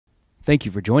Thank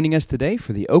you for joining us today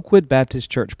for the Oakwood Baptist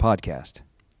Church podcast.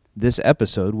 This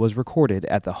episode was recorded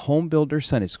at the Home Builder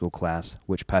Sunday School class,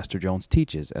 which Pastor Jones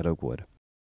teaches at Oakwood.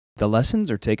 The lessons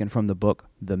are taken from the book,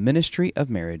 The Ministry of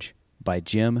Marriage by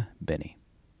Jim Benny.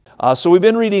 So we've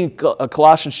been reading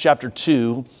Colossians chapter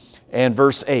 2 and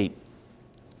verse 8.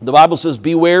 The Bible says,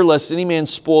 "Beware lest any man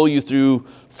spoil you through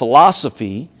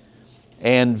philosophy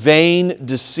and vain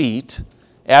deceit,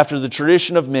 after the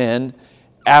tradition of men,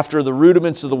 after the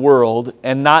rudiments of the world,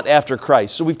 and not after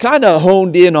Christ." So we've kind of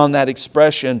honed in on that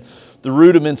expression, the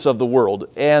rudiments of the world.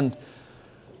 And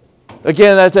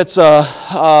again, that's maybe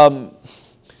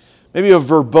a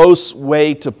verbose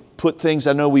way to put things.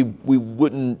 I know we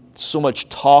wouldn't so much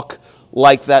talk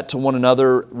like that to one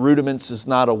another. Rudiments is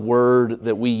not a word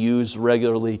that we use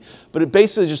regularly, but it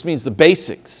basically just means the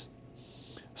basics.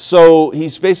 So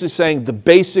he's basically saying the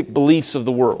basic beliefs of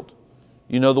the world.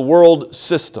 You know, the world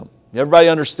system. Everybody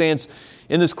understands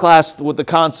in this class what the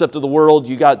concept of the world.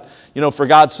 You got, for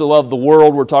God so loved the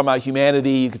world, we're talking about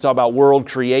humanity. You can talk about world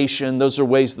creation. Those are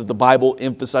ways that the Bible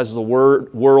emphasizes the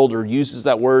word world or uses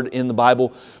that word in the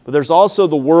Bible. But there's also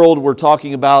the world we're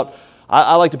talking about.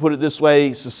 I like to put it this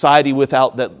way: society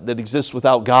without that exists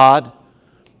without God.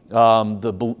 I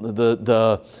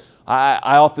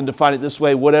often define it this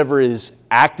way: whatever is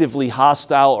actively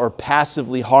hostile or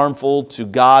passively harmful to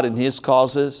God and His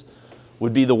causes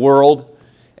would be the world.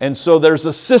 And so there's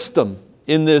a system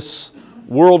in this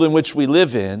world in which we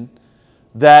live in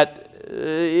that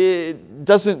it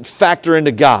doesn't factor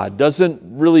into God, doesn't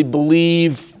really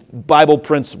believe Bible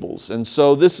principles. And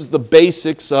so this is the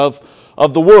basics of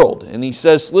the world. And he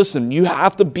says, listen, you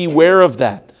have to beware of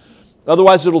that.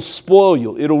 Otherwise it'll spoil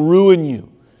you, it'll ruin you.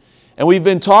 And we've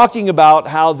been talking about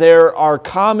how there are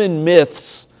common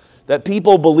myths that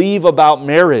people believe about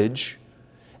marriage.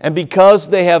 And because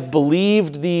they have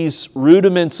believed these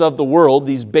rudiments of the world,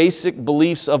 these basic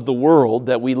beliefs of the world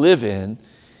that we live in,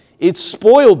 it's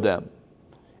spoiled them.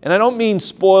 And I don't mean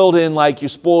spoiled in like you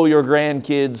spoil your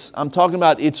grandkids. I'm talking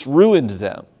about it's ruined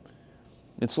them.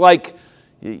 It's like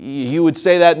you would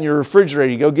say that in your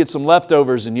refrigerator. You go get some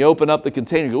leftovers and you open up the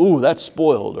container and go, ooh, that's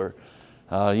spoiled. Or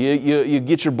you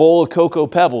get your bowl of Cocoa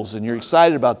Pebbles and you're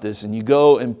excited about this and you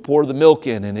go and pour the milk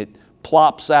in and it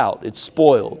plops out. It's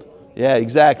spoiled. Yeah,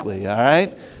 exactly, all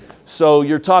right? So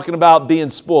you're talking about being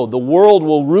spoiled. The world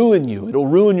will ruin you. It'll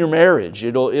ruin your marriage.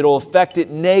 It'll affect it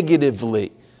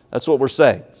negatively. That's what we're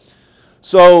saying.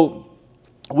 So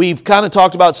we've kind of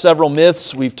talked about several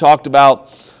myths. We've talked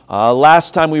about,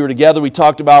 last time we were together, we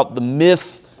talked about the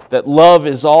myth that love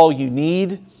is all you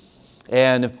need.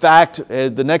 And in fact,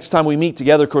 the next time we meet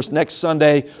together, of course, next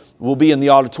Sunday, we'll be in the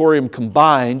auditorium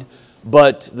combined.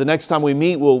 But the next time we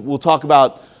meet, we'll talk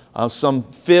about some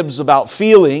fibs about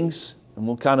feelings, and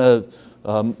we'll kind of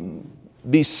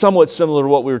be somewhat similar to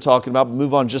what we were talking about, but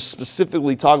move on, just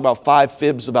specifically talk about 5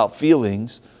 fibs about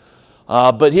feelings.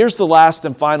 But here's the last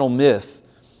and final myth.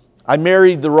 I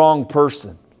married the wrong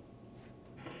person.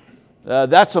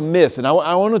 That's a myth, and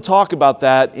I want to talk about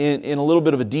that in a little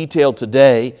bit of a detail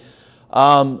today.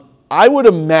 I would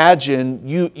imagine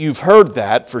you've heard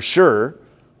that for sure.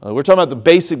 We're talking about the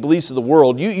basic beliefs of the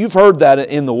world. You've heard that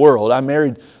in the world.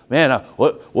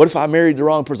 What if I married the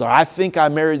wrong person? Or I think I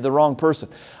married the wrong person.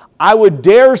 I would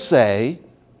dare say,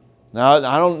 now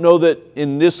I don't know that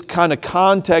in this kind of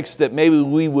context that maybe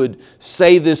we would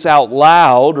say this out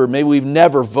loud, or maybe we've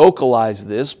never vocalized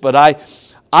this, but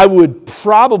I would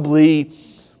probably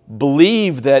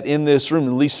believe that in this room,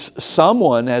 at least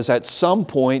someone has at some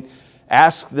point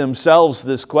asked themselves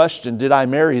this question: did I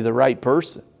marry the right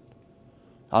person?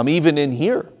 Even in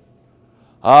here.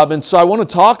 And so I want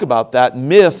to talk about that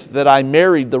myth that I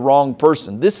married the wrong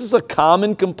person. This is a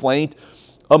common complaint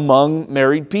among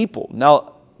married people.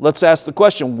 Now, let's ask the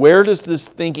question, where does this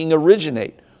thinking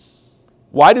originate?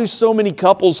 Why do so many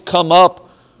couples come up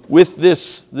with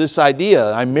this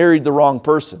idea, I married the wrong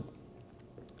person?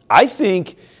 I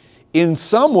think in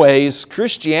some ways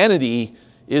Christianity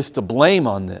is to blame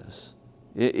on this,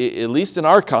 at least in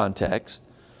our context.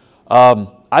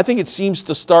 I think it seems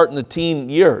to start in the teen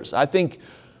years. I think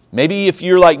maybe if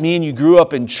you're like me and you grew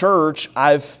up in church,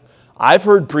 I've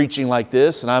heard preaching like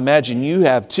this, and I imagine you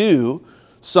have too.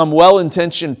 Some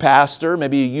well-intentioned pastor,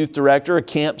 maybe a youth director, a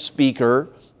camp speaker,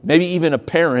 maybe even a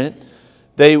parent,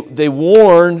 they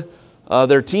warn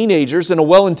their teenagers in a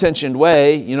well-intentioned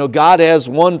way, God has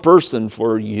one person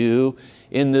for you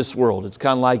in this world. It's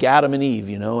kind of like Adam and Eve,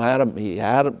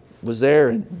 Adam was there,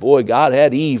 and boy, God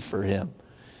had Eve for him.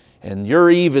 And your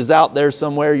Eve is out there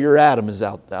somewhere, your Adam is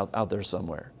out there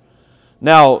somewhere.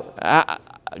 Now,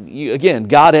 again,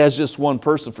 God has just one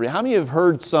person for you. How many have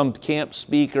heard some camp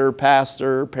speaker,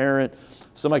 pastor, parent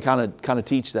somebody kind of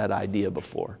teach that idea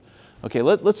before. Okay,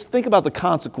 let's think about the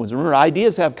consequence. Remember,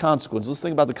 ideas have consequences. Let's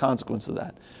think about the consequence of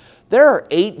that. There are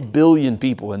 8 billion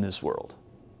people in this world.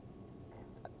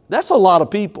 That's a lot of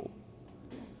people.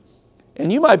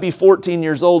 And you might be 14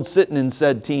 years old sitting in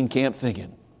said teen camp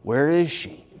thinking, where is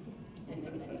she?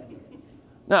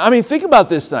 Now, I mean, think about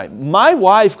this tonight. My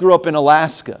wife grew up in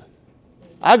Alaska.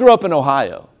 I grew up in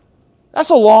Ohio. That's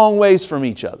a long ways from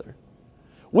each other.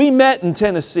 We met in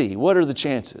Tennessee. What are the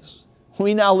chances?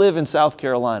 We now live in South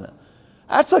Carolina.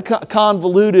 That's a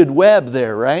convoluted web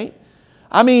there, right?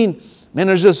 I mean, man,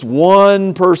 there's just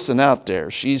one person out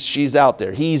there. She's out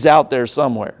there. He's out there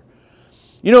somewhere.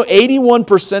 You know,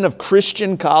 81% of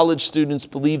Christian college students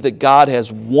believe that God has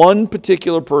one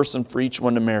particular person for each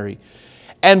one to marry.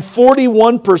 And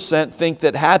 41% think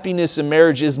that happiness in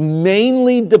marriage is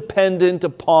mainly dependent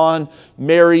upon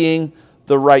marrying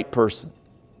the right person.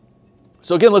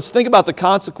 So again, let's think about the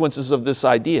consequences of this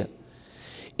idea.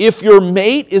 If your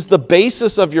mate is the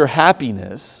basis of your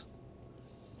happiness,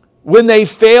 when they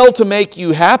fail to make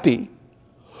you happy,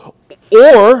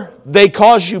 or they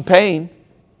cause you pain,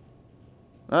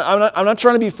 I'm not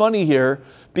trying to be funny here,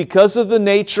 because of the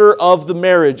nature of the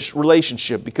marriage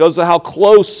relationship, because of how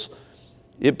close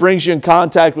it brings you in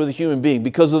contact with a human being,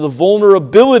 because of the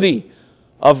vulnerability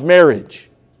of marriage.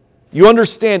 You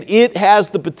understand it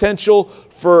has the potential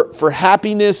for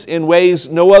happiness in ways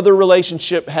no other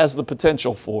relationship has the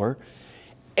potential for.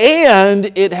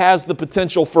 And it has the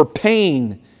potential for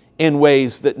pain in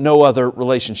ways that no other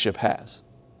relationship has.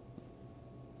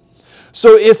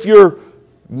 So if your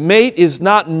mate is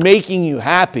not making you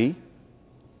happy,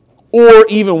 or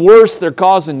even worse, they're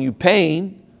causing you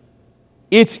pain,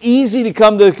 it's easy to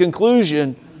come to the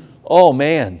conclusion, oh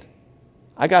man,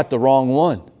 I got the wrong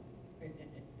one.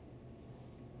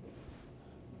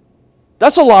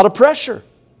 That's a lot of pressure.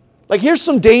 Like, here's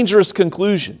some dangerous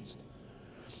conclusions.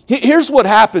 Here's what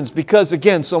happens because,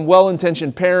 again, some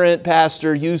well-intentioned parent,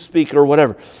 pastor, youth speaker, or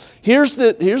whatever. Here's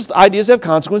the ideas have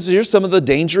consequences. Here's some of the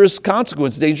dangerous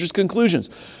consequences, dangerous conclusions.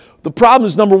 The problem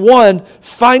is, number one,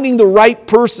 finding the right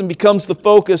person becomes the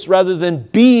focus rather than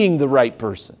being the right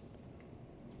person.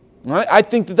 Right? I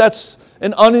think that's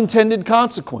an unintended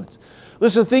consequence.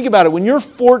 Listen, think about it. When you're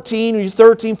 14, or you're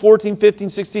 13, 14, 15,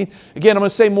 16, again, I'm going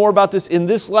to say more about this in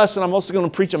this lesson. I'm also going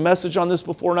to preach a message on this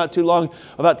before not too long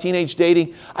about teenage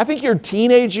dating. I think your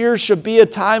teenage years should be a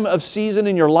time of season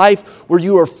in your life where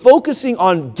you are focusing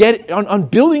on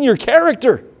building your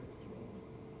character.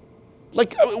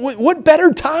 Like, what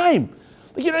better time?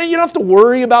 Like, you don't have to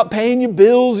worry about paying your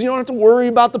bills. You don't have to worry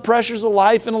about the pressures of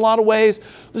life in a lot of ways.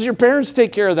 Listen, your parents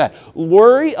take care of that.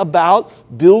 Worry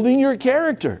about building your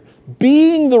character,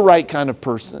 being the right kind of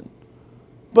person.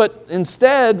 But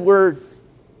instead, we're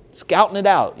scouting it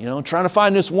out, trying to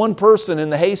find this one person in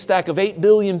the haystack of 8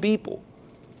 billion people.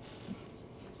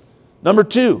 Number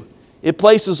two, it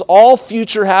places all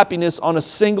future happiness on a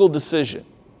single decision.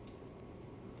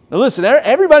 Now listen,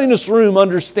 everybody in this room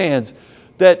understands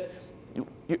that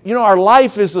our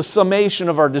life is a summation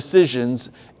of our decisions,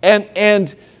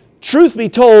 and truth be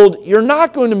told, you're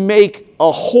not going to make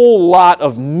a whole lot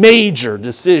of major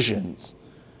decisions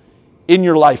in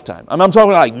your lifetime. I'm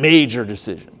talking like major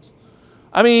decisions.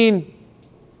 I mean,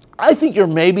 I think you're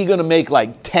maybe going to make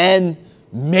like 10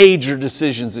 major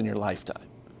decisions in your lifetime.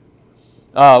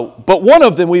 But one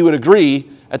of them, we would agree,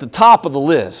 at the top of the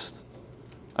list.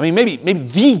 I mean, maybe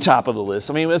the top of the list.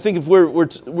 I mean, I think if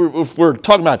we're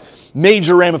talking about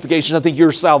major ramifications, I think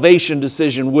your salvation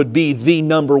decision would be the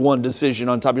number one decision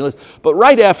on top of your list. But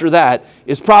right after that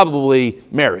is probably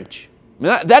marriage. I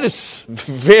mean, that is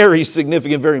very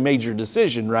significant, very major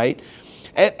decision, right?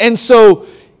 And so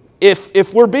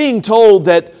if we're being told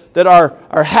that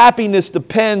our happiness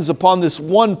depends upon this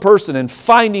one person and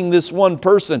finding this one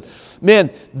person, man,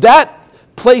 that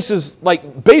places,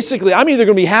 like, basically I'm either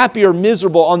going to be happy or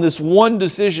miserable on this one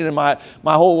decision in my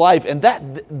whole life, and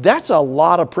that's a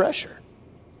lot of pressure.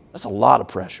 That's a lot of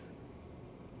pressure.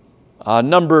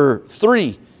 Number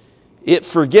three, it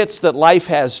forgets that life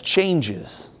has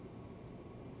changes.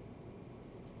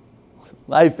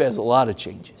 Life has a lot of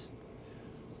changes.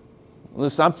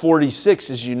 Listen, I'm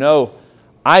 46, as you know.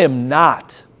 I am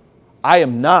not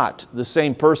the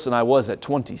same person I was at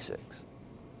 26.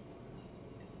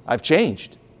 I've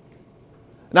changed.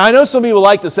 Now, I know some people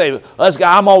like to say,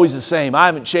 I'm always the same. I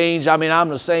haven't changed. I mean, I'm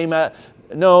the same.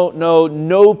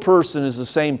 No person is the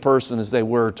same person as they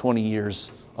were 20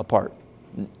 years apart.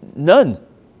 None.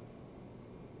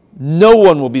 No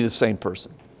one will be the same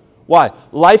person. Why?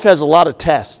 Life has a lot of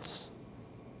tests,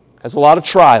 has a lot of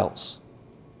trials,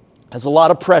 has a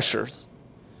lot of pressures.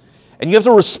 And you have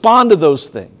to respond to those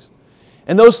things.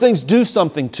 And those things do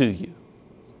something to you.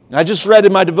 I just read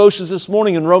in my devotions this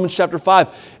morning in Romans chapter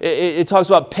 5, it talks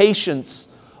about patience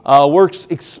works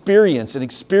experience, and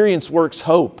experience works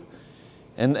hope.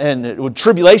 And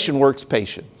tribulation works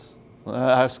patience.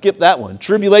 I skipped that one.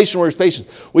 Tribulation works patience.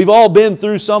 We've all been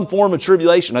through some form of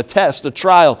tribulation, a test, a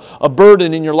trial, a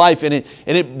burden in your life, and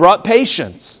it brought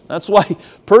patience. That's why,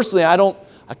 personally,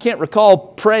 I can't recall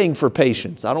praying for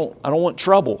patience. I don't want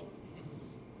trouble.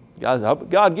 Guys,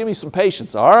 God, give me some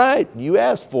patience. All right, you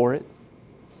asked for it.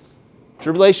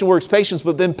 Tribulation works patience,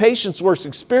 but then patience works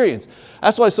experience.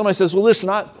 That's why somebody says, well, listen,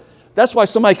 that's why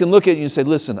somebody can look at you and say,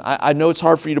 listen, I know it's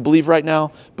hard for you to believe right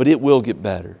now, but it will get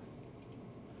better.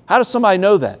 How does somebody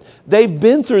know that? They've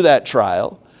been through that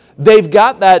trial. They've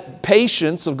got that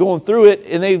patience of going through it,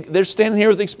 and they're standing here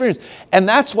with experience. And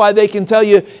that's why they can tell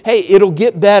you, hey, it'll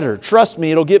get better. Trust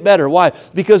me, it'll get better. Why?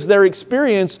 Because their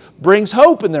experience brings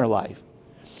hope in their life.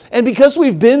 And because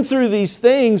we've been through these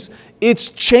things, it's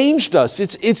changed us.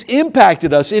 It's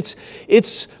impacted us.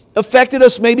 It's affected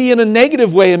us maybe in a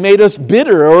negative way and made us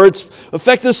bitter, or it's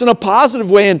affected us in a positive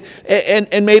way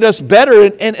and made us better.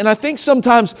 And I think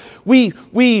sometimes we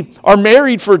are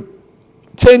married for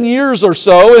 10 years or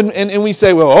so, and we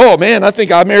say, well, oh man, I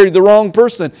think I married the wrong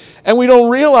person. And we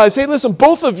don't realize, hey, listen,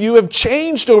 both of you have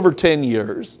changed over 10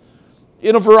 years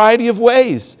in a variety of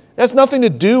ways. It has nothing to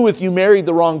do with you married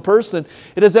the wrong person.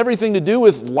 It has everything to do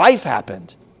with life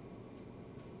happened.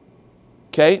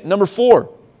 Okay, number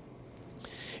 4.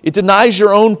 It denies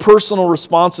your own personal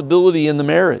responsibility in the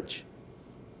marriage.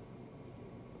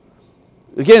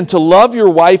 Again, to love your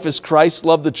wife as Christ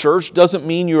loved the church doesn't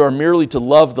mean you are merely to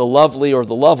love the lovely or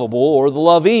the lovable or the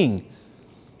loving.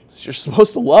 You're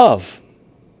supposed to love.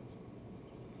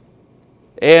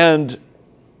 And,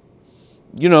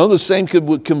 the same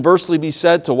would conversely be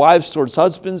said to wives towards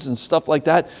husbands and stuff like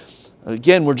that.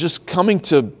 Again, we're just coming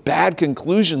to bad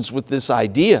conclusions with this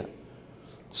idea.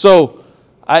 So,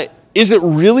 is it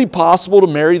really possible to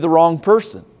marry the wrong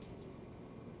person?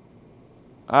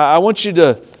 I want you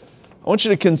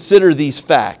to consider these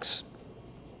facts.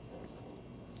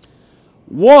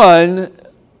 1,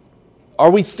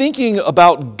 are we thinking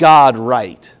about God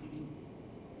right?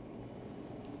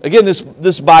 Again,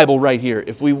 this Bible right here,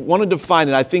 if we want to define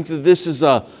it, I think that this is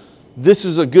a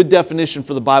good definition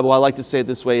for the Bible. I like to say it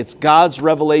this way. It's God's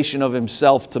revelation of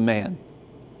Himself to man.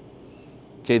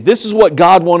 Okay, this is what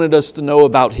God wanted us to know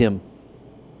about Him.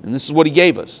 And this is what He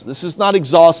gave us. This is not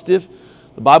exhaustive.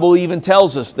 The Bible even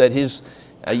tells us that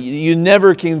you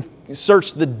never can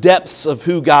search the depths of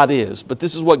who God is. But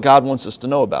this is what God wants us to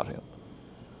know about Him.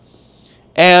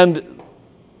 And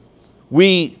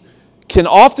we can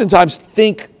oftentimes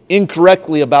think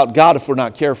incorrectly about God if we're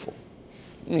not careful.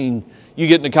 I mean, you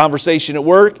get in a conversation at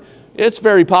work, it's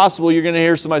very possible you're going to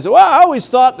hear somebody say, well, I always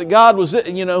thought that God was it,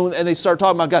 and they start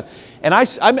talking about God. And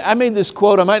I made this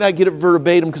quote. I might not get it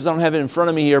verbatim because I don't have it in front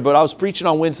of me here, but I was preaching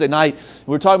on Wednesday night.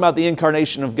 We were talking about the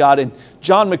incarnation of God, and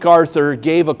John MacArthur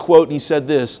gave a quote, and he said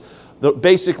this,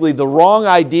 basically, the wrong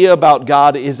idea about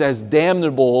God is as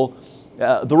damnable,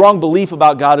 the wrong belief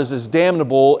about God is as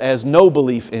damnable as no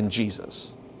belief in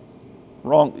Jesus.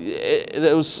 Wrong.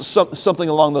 It was something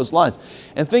along those lines.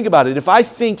 And think about it. If I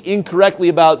think incorrectly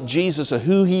about Jesus, of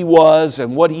who He was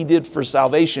and what He did for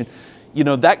salvation,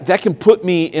 that can put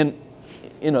me in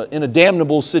a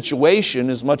damnable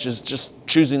situation as much as just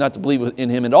choosing not to believe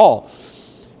in Him at all.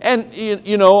 And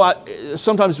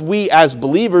sometimes we as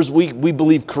believers we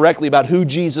believe correctly about who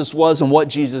Jesus was and what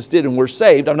Jesus did, and we're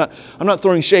saved. I'm not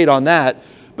throwing shade on that.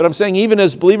 But I'm saying even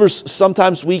as believers,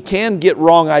 sometimes we can get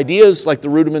wrong ideas like the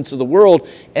rudiments of the world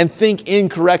and think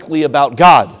incorrectly about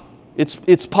God.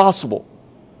 It's possible.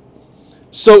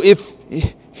 So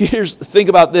think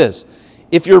about this.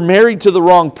 If you're married to the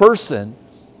wrong person,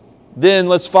 then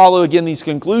let's follow again these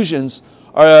conclusions.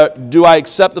 Do I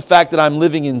accept the fact that I'm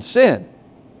living in sin?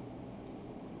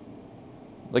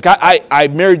 Like I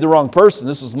married the wrong person.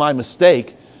 This was my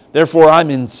mistake. Therefore,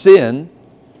 I'm in sin.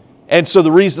 And so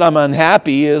the reason I'm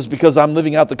unhappy is because I'm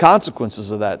living out the consequences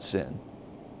of that sin.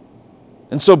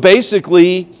 And so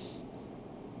basically,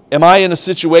 am I in a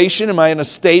situation, am I in a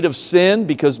state of sin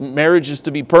because marriage is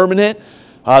to be permanent,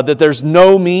 that there's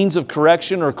no means of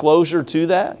correction or closure to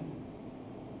that?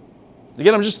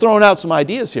 Again, I'm just throwing out some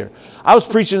ideas here. I was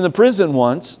preaching in the prison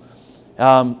once.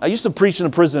 I used to preach in a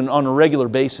prison on a regular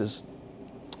basis.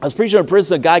 I was preaching in a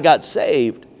prison, a guy got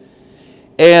saved.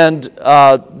 And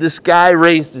this guy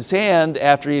raised his hand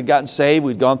after he had gotten saved.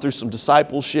 We'd gone through some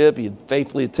discipleship. He had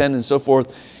faithfully attended and so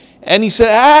forth. And he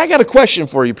said, I got a question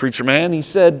for you, preacher man. He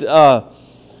said, I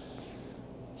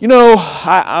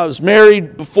was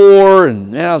married before,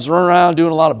 and I was running around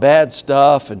doing a lot of bad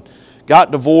stuff. And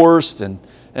got divorced, and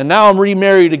now I'm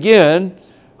remarried again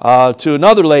to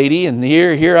another lady, and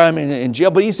here I'm in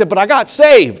jail. But he said, but I got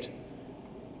saved,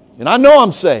 and I know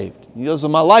I'm saved. He goes,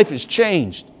 my life has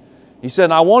changed. He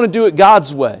said, I want to do it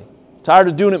God's way. Tired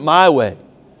of doing it my way.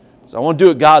 So I want to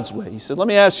do it God's way. He said, let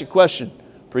me ask you a question,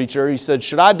 preacher. He said,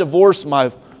 should I divorce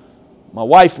my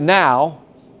wife now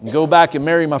and go back and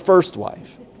marry my first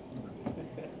wife?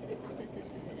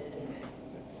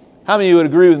 How many of you would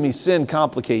agree with me sin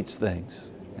complicates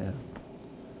things? Yeah. You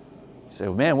say,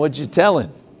 well, man, what'd you tell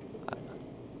him?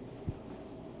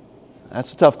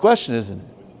 That's a tough question, isn't it?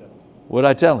 What'd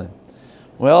I tell him?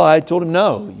 Well, I told him,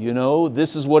 no,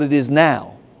 this is what it is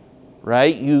now,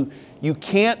 right? You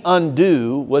can't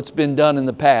undo what's been done in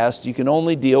the past. You can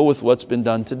only deal with what's been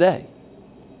done today.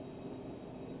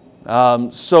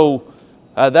 That's what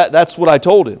I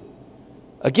told him.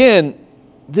 Again,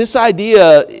 this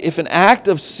idea, if an act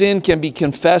of sin can be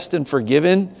confessed and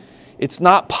forgiven, it's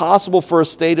not possible for a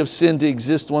state of sin to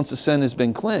exist once the sin has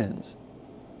been cleansed.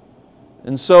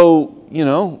 And so,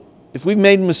 if we've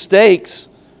made mistakes,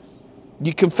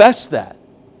 you confess that.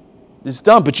 It's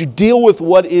done, but you deal with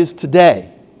what is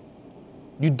today.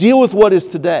 You deal with what is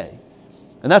today.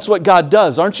 And that's what God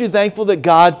does. Aren't you thankful that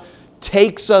God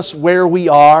takes us where we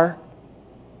are?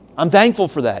 I'm thankful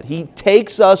for that. He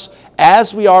takes us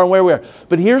as we are and where we are.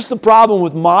 But here's the problem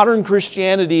with modern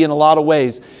Christianity in a lot of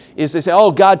ways, is they say,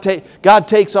 oh, God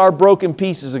takes our broken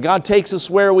pieces, and God takes us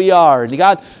where we are, and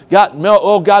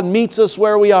God meets us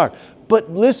where we are.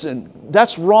 But listen,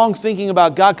 that's wrong thinking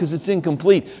about God because it's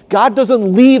incomplete. God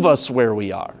doesn't leave us where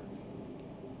we are.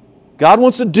 God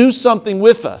wants to do something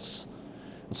with us.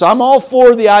 So I'm all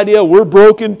for the idea we're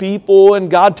broken people and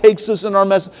God takes us in our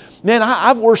mess. Man,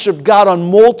 I've worshiped God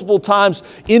on multiple times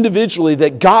individually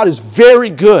that God is very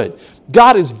good.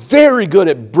 God is very good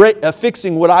at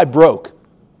fixing what I broke.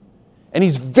 And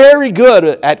He's very good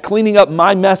at cleaning up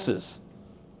my messes.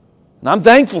 And I'm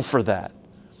thankful for that.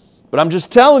 But I'm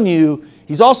just telling you,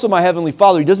 He's also my Heavenly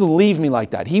Father. He doesn't leave me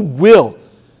like that. He will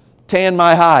tan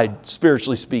my hide,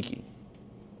 spiritually speaking.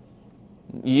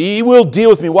 He will deal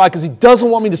with me. Why? Because He doesn't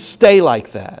want me to stay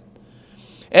like that.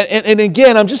 And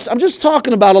again, I'm just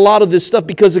talking about a lot of this stuff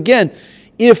because again,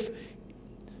 if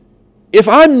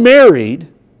I'm married,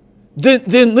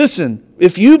 then listen,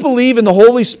 if you believe in the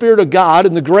Holy Spirit of God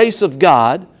and the grace of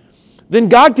God, then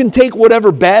God can take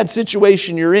whatever bad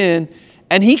situation you're in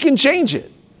and He can change it.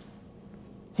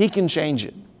 He can change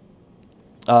it.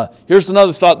 Here's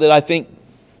another thought that I think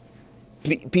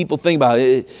people think about.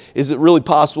 Is it really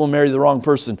possible to marry the wrong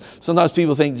person? Sometimes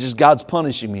people think just God's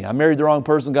punishing me. I married the wrong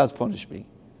person, God's punished me.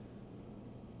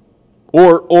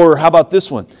 Or how about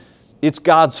this one? It's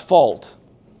God's fault.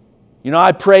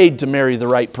 I prayed to marry the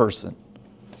right person.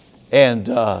 And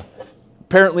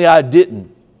apparently I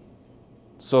didn't.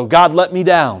 So God let me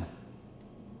down.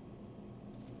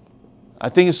 I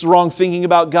think it's the wrong thinking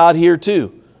about God here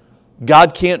too.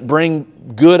 God can't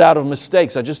bring good out of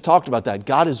mistakes. I just talked about that.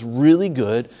 God is really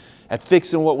good at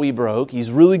fixing what we broke.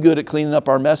 He's really good at cleaning up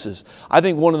our messes. I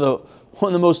think one of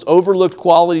the most overlooked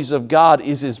qualities of God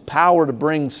is His power to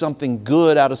bring something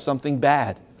good out of something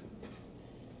bad.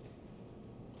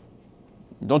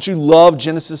 Don't you love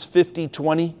Genesis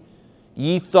 50:20?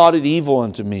 Ye thought it evil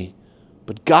unto me,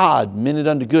 but God meant it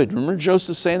unto good. Remember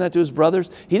Joseph saying that to his brothers?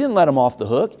 He didn't let them off the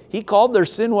hook. He called their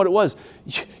sin what it was.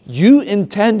 You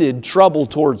intended trouble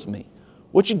towards me.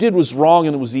 What you did was wrong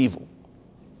and it was evil.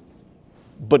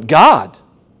 But God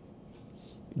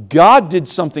did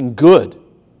something good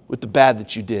with the bad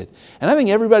that you did. And I think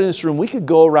everybody in this room, we could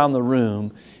go around the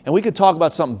room and we could talk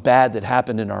about something bad that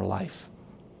happened in our life.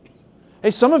 Hey,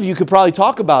 some of you could probably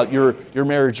talk about your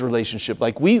marriage relationship.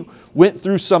 Like we went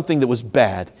through something that was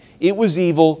bad. It was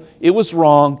evil. It was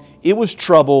wrong. It was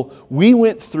trouble. We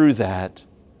went through that.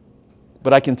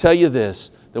 But I can tell you this,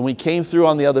 that when we came through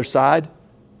on the other side,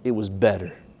 it was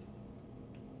better.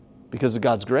 Because of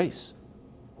God's grace.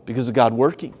 Because of God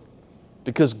working.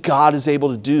 Because God is able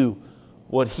to do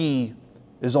what He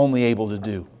is only able to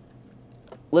do.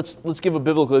 Let's give a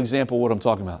biblical example of what I'm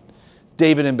talking about.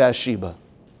 David and Bathsheba.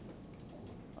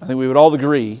 I think we would all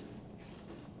agree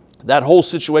that whole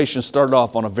situation started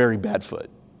off on a very bad foot.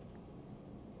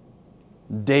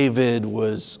 David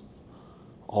was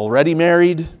already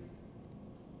married,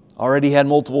 already had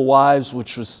multiple wives,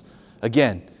 which was,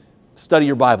 again, study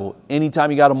your Bible. Anytime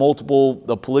you got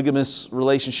a polygamous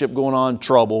relationship going on,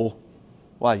 trouble.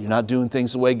 Why? You're not doing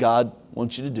things the way God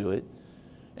wants you to do it.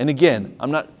 And again,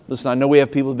 I know we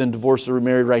have people who have been divorced or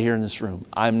remarried right here in this room.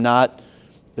 I'm not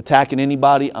attacking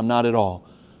anybody. I'm not at all.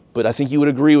 But I think you would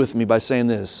agree with me by saying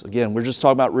this. Again, we're just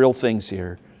talking about real things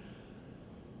here.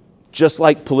 Just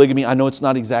like polygamy, I know it's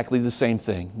not exactly the same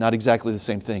thing,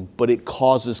 but it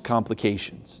causes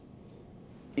complications.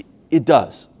 It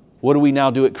does. What do we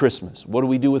now do at Christmas? What do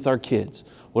we do with our kids?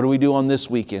 What do we do on this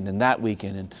weekend and that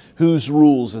weekend? And whose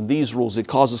rules and these rules? It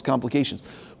causes complications.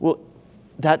 Well,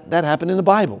 that happened in the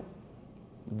Bible.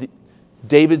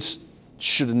 David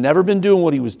should have never been doing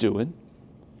what he was doing.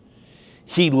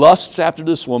 He lusts after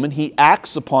this woman. He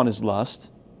acts upon his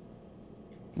lust.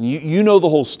 You know the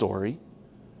whole story.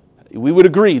 We would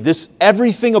agree,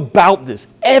 everything about this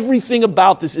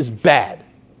is bad.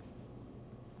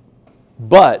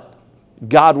 But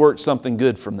God worked something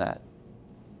good from that.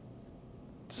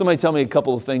 Somebody tell me a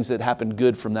couple of things that happened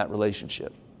good from that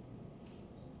relationship.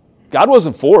 God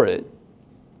wasn't for it,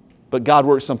 but God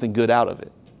worked something good out of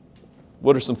it.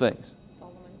 What are some things?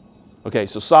 Solomon. Okay,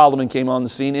 so Solomon came on the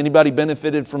scene. Anybody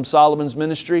benefited from Solomon's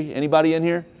ministry? Anybody in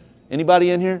here?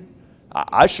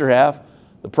 I sure have.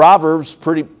 The Proverbs,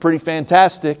 pretty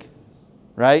fantastic,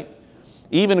 right?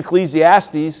 Even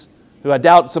Ecclesiastes, who I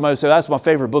doubt somebody would say, that's my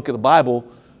favorite book of the Bible,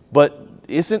 but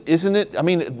isn't it? I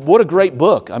mean, what a great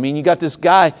book. I mean, you got this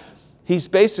guy, he's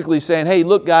basically saying, hey,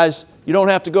 look, guys, you don't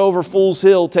have to go over Fool's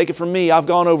Hill. Take it from me. I've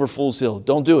gone over Fool's Hill.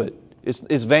 Don't do it.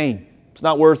 It's vain. It's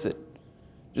not worth it.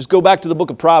 Just go back to the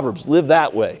book of Proverbs. Live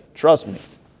that way. Trust me.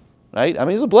 Right? I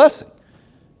mean, it's a blessing.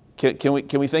 Can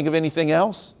we think of anything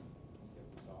else?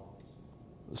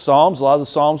 Psalms. A lot of the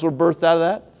Psalms were birthed out of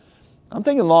that. I'm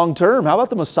thinking long term. How about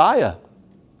the Messiah?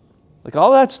 Like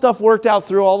all that stuff worked out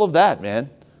through all of that, man.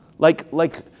 Like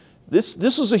this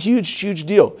was a huge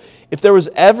deal. If there was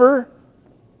ever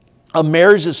a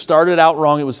marriage that started out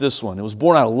wrong, it was this one. It was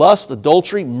born out of lust,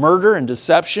 adultery, murder, and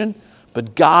deception.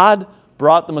 But God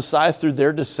brought the Messiah through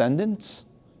their descendants.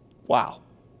 Wow.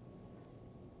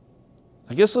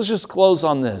 I guess let's just close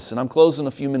on this. And I'm closing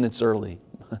a few minutes early.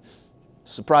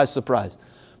 Surprise.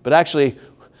 But actually,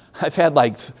 I've had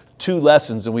like 2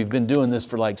 lessons and we've been doing this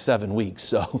for like 7 weeks.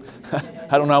 So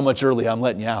I don't know how much early I'm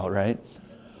letting you out, right?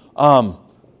 Let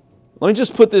me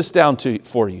just put this down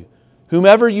for you.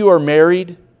 Whomever you are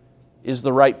married is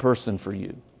the right person for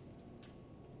you.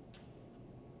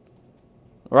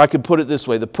 Or I could put it this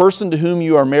way. The person to whom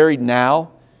you are married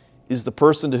now is the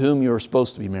person to whom you are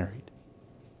supposed to be married.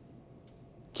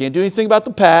 Can't do anything about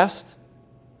the past.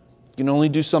 You can only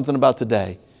do something about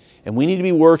today. And we need to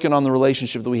be working on the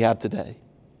relationship that we have today.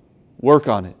 Work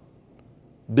on it.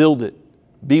 Build it.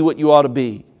 Be what you ought to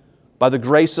be. By the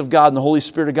grace of God and the Holy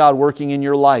Spirit of God working in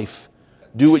your life,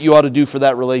 do what you ought to do for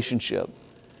that relationship.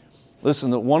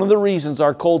 Listen, one of the reasons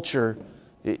our culture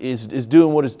is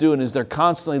doing what it's doing is they're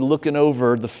constantly looking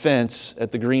over the fence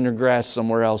at the greener grass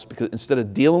somewhere else, because instead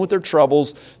of dealing with their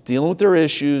troubles, dealing with their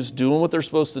issues, doing what they're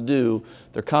supposed to do,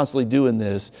 they're constantly doing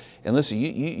this. And listen,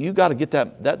 you got to get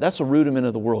that's a rudiment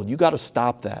of the world. You got to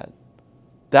stop that.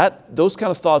 Those kind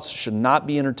of thoughts should not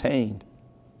be entertained.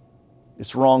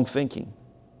 It's wrong thinking.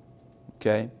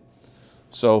 Okay?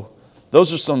 So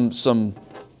those are some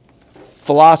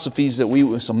philosophies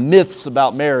some myths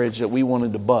about marriage that we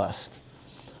wanted to bust.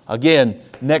 Again,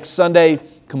 next Sunday,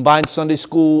 combined Sunday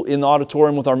school in the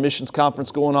auditorium with our missions conference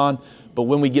going on. But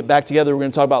when we get back together, we're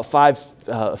going to talk about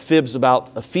 5 fibs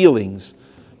about feelings.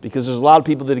 Because there's a lot of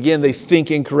people that, again, they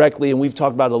think incorrectly, and we've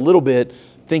talked about it a little bit,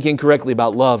 think incorrectly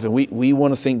about love. And we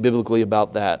want to think biblically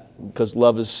about that, because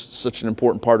love is such an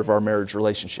important part of our marriage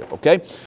relationship, okay?